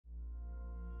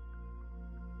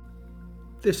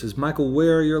This is Michael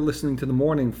Ware. You're listening to The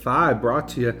Morning Five, brought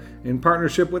to you in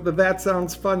partnership with the That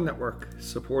Sounds Fun Network,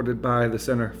 supported by the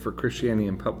Center for Christianity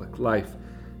and Public Life.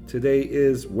 Today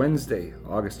is Wednesday,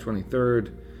 August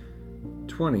 23rd,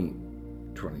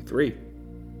 2023.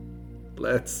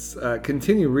 Let's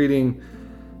continue reading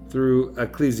through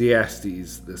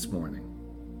Ecclesiastes this morning.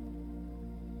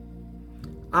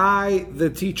 I,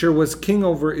 the teacher, was king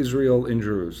over Israel in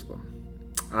Jerusalem.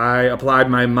 I applied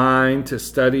my mind to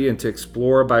study and to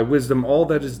explore by wisdom all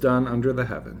that is done under the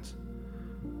heavens.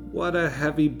 What a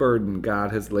heavy burden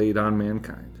God has laid on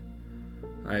mankind.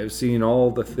 I have seen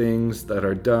all the things that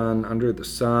are done under the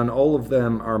sun. All of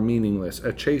them are meaningless,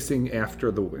 a chasing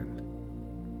after the wind.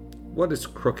 What is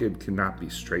crooked cannot be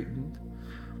straightened.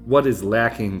 What is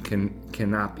lacking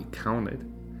cannot be counted.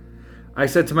 I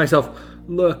said to myself,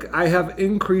 look, I have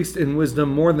increased in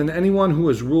wisdom more than anyone who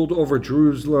has ruled over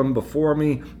Jerusalem before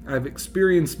me. I've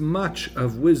experienced much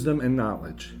of wisdom and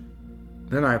knowledge.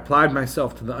 Then I applied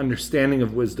myself to the understanding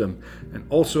of wisdom and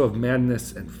also of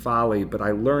madness and folly, but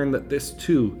I learned that this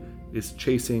too is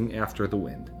chasing after the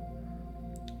wind.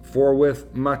 For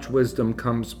with much wisdom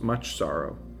comes much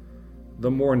sorrow.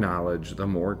 The more knowledge, the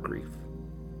more grief.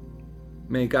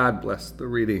 May God bless the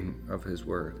reading of His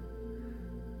Word.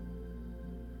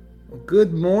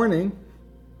 Good morning.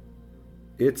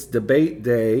 It's debate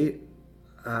day.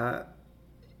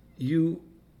 You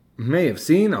may have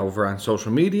seen over on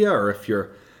social media, or if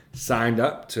you're signed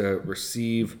up to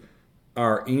receive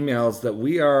our emails, that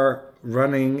we are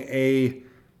running a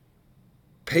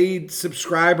paid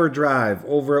subscriber drive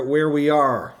over at Where We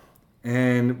Are.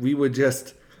 And we would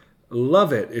just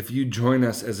love it if you join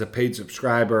us as a paid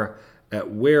subscriber at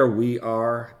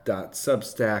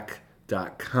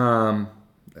whereweare.substack.com.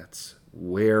 That's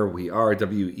Where We Are,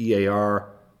 WEARWEARE,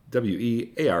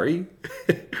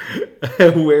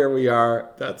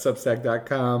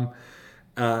 whereweare.substack.com.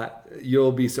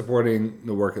 You'll be supporting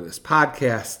the work of this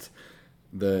podcast,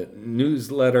 the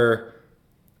newsletter,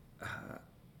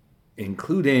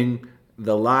 including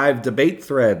the live debate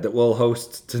thread that we'll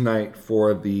host tonight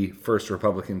for the first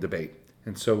Republican debate.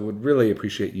 And so would really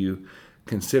appreciate you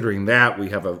considering that. We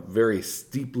have a very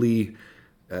steep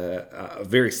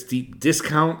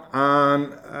discount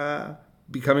on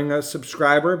becoming a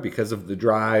subscriber because of the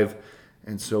drive,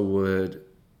 and so would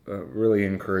really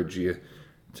encourage you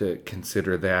to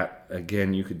consider that.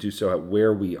 Again, you could do so at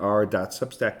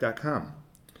whereweare.substack.com.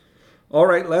 All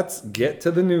right, let's get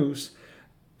to the news.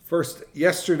 First,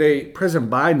 yesterday, President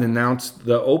Biden announced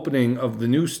the opening of the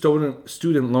new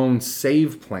student loan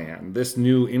SAVE plan. This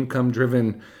new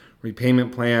income-driven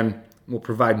repayment plan will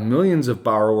provide millions of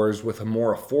borrowers with a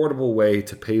more affordable way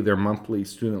to pay their monthly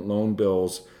student loan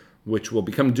bills, which will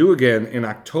become due again in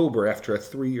October after a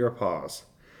 3-year pause.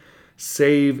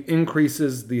 SAVE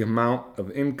increases the amount of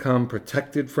income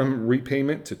protected from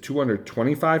repayment to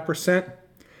 225%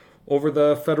 over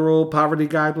the federal poverty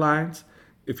guidelines.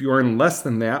 If you earn less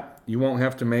than that, you won't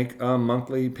have to make a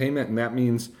monthly payment, and that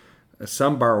means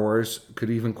some borrowers could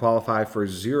even qualify for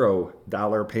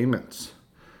 $0 payments.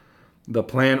 The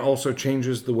plan also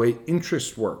changes the way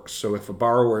interest works. So if a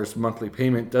borrower's monthly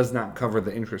payment does not cover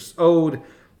the interest owed,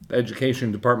 the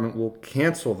Education Department will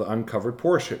cancel the uncovered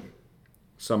portion.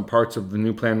 Some parts of the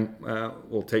new plan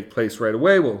will take place right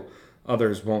away, while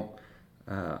others won't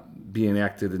be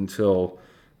enacted until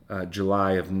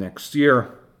July of next year.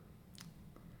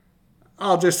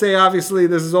 I'll just say, obviously,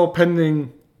 this is all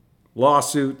pending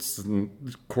lawsuits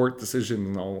and court decisions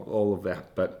and all of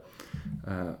that, but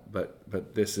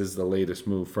this is the latest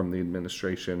move from the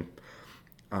administration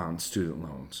on student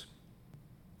loans.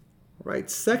 Right.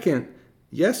 Second,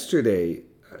 yesterday,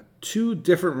 2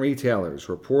 different retailers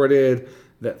reported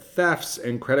that thefts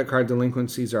and credit card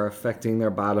delinquencies are affecting their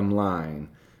bottom line.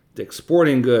 Dick's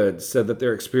Sporting Goods said that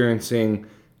they're experiencing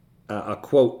a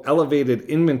quote, elevated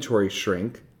inventory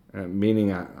shrink,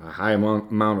 meaning a high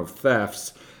amount of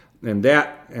thefts, and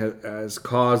that has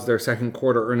caused their second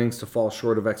quarter earnings to fall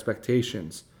short of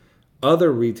expectations.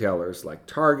 Other retailers like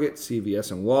Target,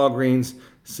 CVS, and Walgreens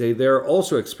say they're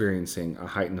also experiencing a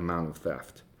heightened amount of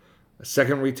theft. A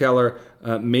second retailer,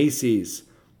 Macy's,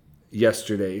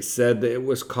 yesterday said that it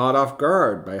was caught off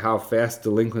guard by how fast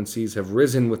delinquencies have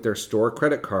risen with their store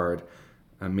credit card,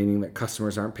 meaning that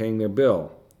customers aren't paying their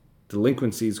bill.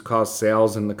 Delinquencies caused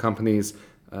sales in the company's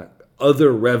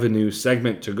other revenue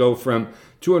segment to go from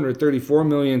 $234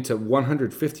 million to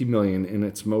 $150 million in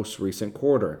its most recent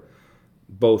quarter.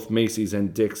 Both Macy's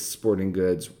and Dick's Sporting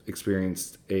Goods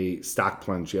experienced a stock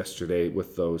plunge yesterday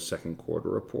with those second quarter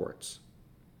reports.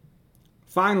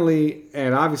 Finally,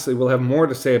 and obviously we'll have more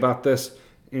to say about this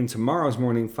in tomorrow's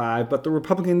Morning Five, but the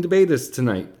Republican debate is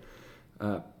tonight.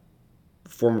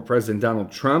 Former President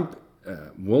Donald Trump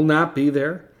will not be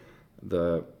there.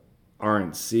 The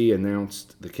RNC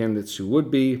announced the candidates who would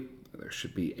be. There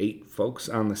should be 8 folks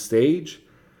on the stage.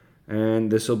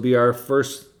 And this will be our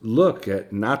first look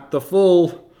at not the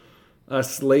full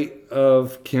slate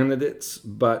of candidates,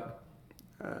 but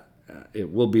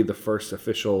it will be the first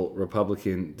official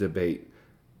Republican debate,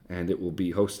 and it will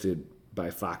be hosted by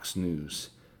Fox News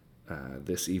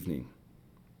this evening.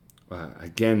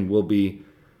 Again, we'll be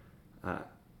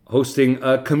hosting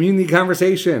a community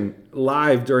conversation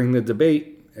live during the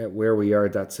debate at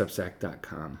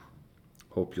whereweare.substack.com.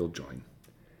 Hope you'll join.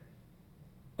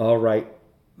 All right,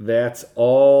 that's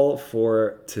all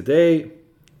for today.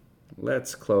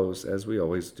 Let's close, as we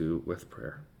always do, with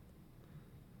prayer.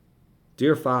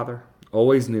 Dear Father,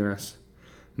 always near us,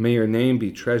 may your name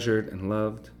be treasured and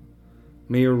loved.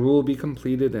 May your rule be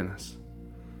completed in us.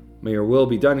 May your will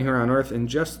be done here on earth in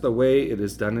just the way it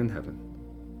is done in heaven.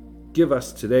 Give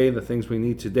us today the things we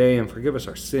need today, and forgive us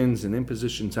our sins and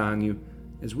impositions on you,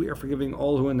 as we are forgiving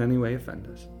all who in any way offend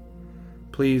us.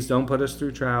 Please don't put us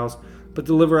through trials, but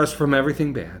deliver us from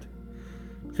everything bad,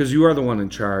 because you are the one in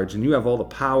charge, and you have all the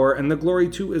power, and the glory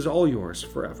too is all yours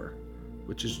forever,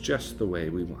 which is just the way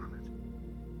we want it.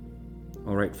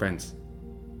 All right, friends,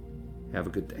 have a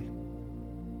good day.